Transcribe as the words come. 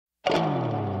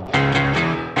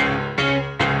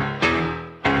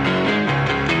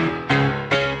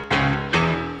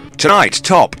Tonight's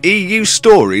top EU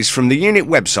stories from the EUnit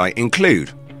website include: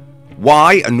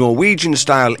 why a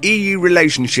Norwegian-style EU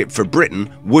relationship for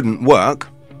Britain wouldn't work,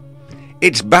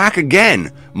 it's back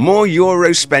again, more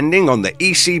euro spending on the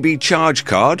ECB charge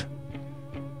card,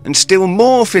 and still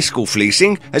more fiscal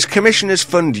fleecing as commissioners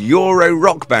fund euro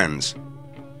rock bands.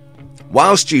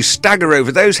 Whilst you stagger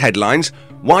over those headlines,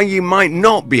 why you might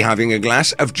not be having a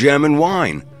glass of German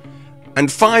wine.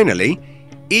 And finally,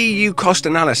 EU cost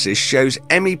analysis shows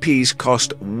MEPs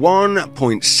cost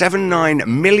 £1.79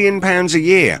 million a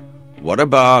year. What a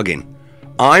bargain.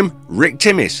 I'm Rick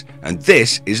Timmis, and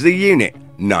this is the EUnit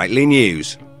Nightly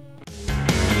News.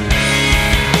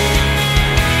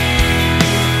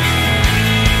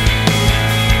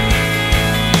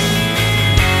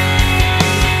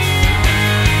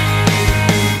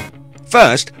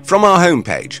 First, from our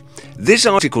homepage. This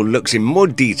article looks in more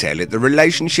detail at the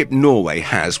relationship Norway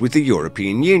has with the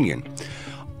European Union.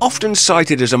 Often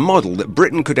cited as a model that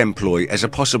Britain could employ as a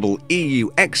possible EU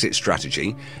exit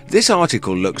strategy, this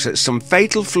article looks at some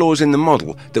fatal flaws in the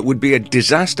model that would be a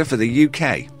disaster for the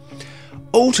UK.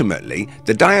 Ultimately,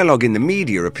 the dialogue in the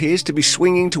media appears to be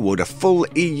swinging toward a full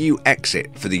EU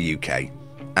exit for the UK.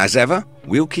 As ever,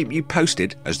 we'll keep you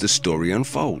posted as the story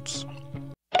unfolds.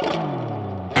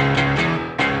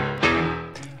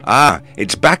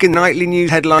 It's back in nightly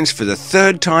news headlines for the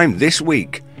third time this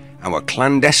week. Our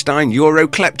clandestine Euro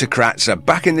kleptocrats are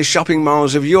back in the shopping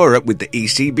malls of Europe with the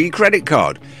ECB credit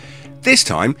card. This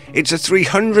time, it's a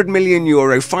 €300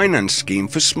 million finance scheme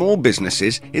for small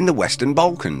businesses in the Western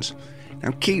Balkans.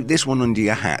 Now keep this one under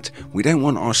your hat. We don't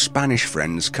want our Spanish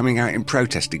friends coming out in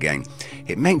protest again.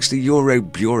 It makes the Euro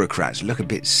bureaucrats look a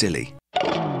bit silly.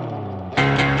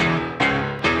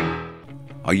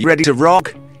 Are you ready to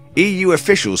rock? EU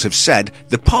officials have said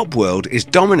the pop world is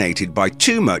dominated by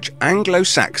too much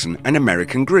Anglo-Saxon and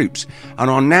American groups and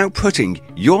are now putting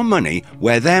your money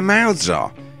where their mouths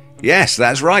are. Yes,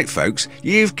 that's right folks,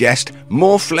 you've guessed,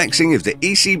 more flexing of the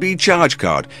ECB charge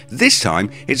card. This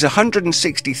time it's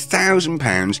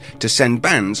 £160,000 to send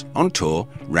bands on tour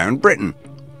round Britain.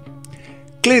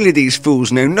 Clearly these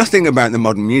fools know nothing about the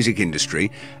modern music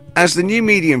industry, as the new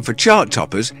medium for chart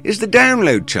toppers is the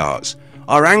download charts.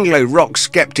 Our Anglo-rock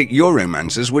skeptic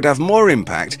Euromancers would have more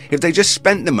impact if they just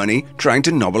spent the money trying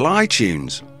to nobble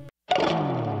iTunes.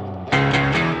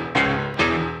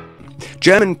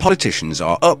 German politicians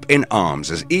are up in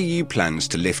arms as EU plans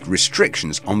to lift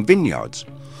restrictions on vineyards.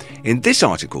 In this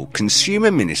article,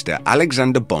 Consumer Minister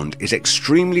Alexander Bond is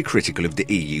extremely critical of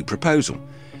the EU proposal,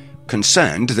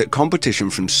 concerned that competition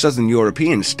from southern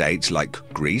European states like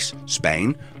Greece,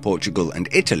 Spain, Portugal and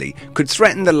Italy could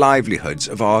threaten the livelihoods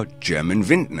of our German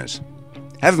vintners.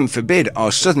 Heaven forbid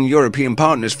our southern European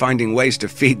partners finding ways to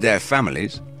feed their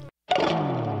families.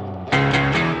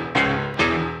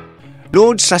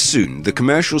 Lord Sassoon, the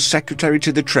Commercial Secretary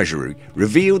to the Treasury,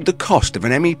 revealed the cost of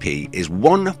an MEP is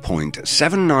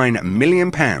 £1.79 million.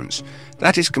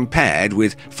 That is compared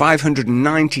with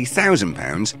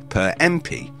 £590,000 per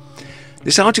MP.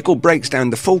 This article breaks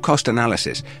down the full cost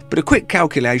analysis, but a quick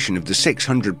calculation of the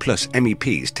 600 plus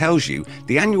MEPs tells you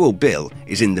the annual bill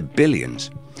is in the billions.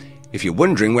 If you're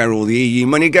wondering where all the EU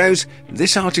money goes,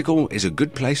 this article is a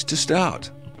good place to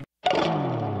start.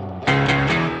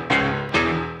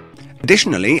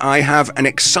 Additionally, I have an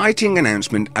exciting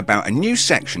announcement about a new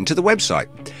section to the website.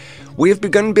 We have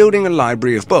begun building a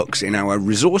library of books in our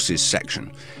resources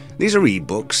section. These are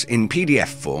ebooks in PDF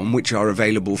form which are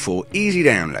available for easy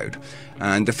download.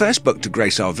 And the first book to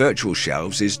grace our virtual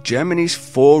shelves is Germany's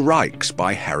Four Reichs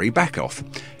by Harry Beckhoff.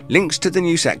 Links to the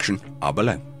new section are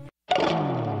below.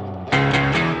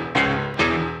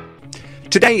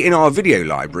 Today in our video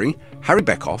library, Harry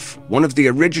Beckhoff, one of the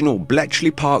original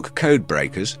Bletchley Park code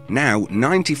breakers, now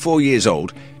 94 years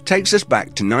old, takes us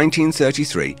back to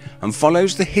 1933 and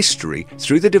follows the history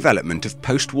through the development of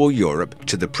post-war Europe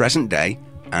to the present day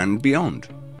and beyond.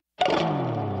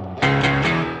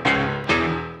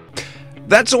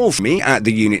 That's all for me at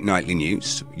the EUnit Nightly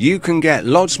News. You can get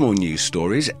lots more news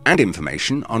stories and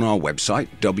information on our website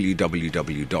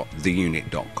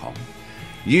www.theunit.com.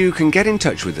 You can get in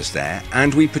touch with us there,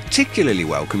 and we particularly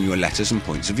welcome your letters and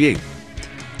points of view.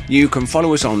 You can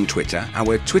follow us on Twitter.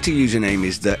 Our Twitter username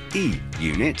is the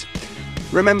EUnit.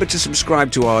 Remember to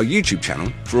subscribe to our YouTube channel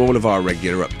for all of our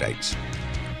regular updates.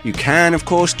 You can, of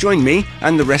course, join me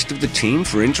and the rest of the team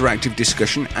for interactive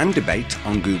discussion and debate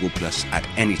on Google Plus at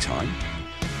any time.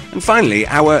 And finally,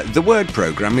 our The Word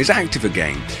programme is active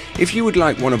again. If you would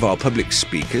like one of our public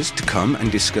speakers to come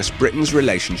and discuss Britain's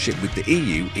relationship with the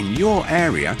EU in your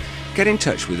area, get in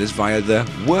touch with us via the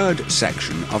Word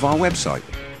section of our website.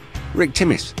 Rick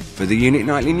Timmis for the EUnit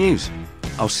Nightly News.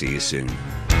 I'll see you soon.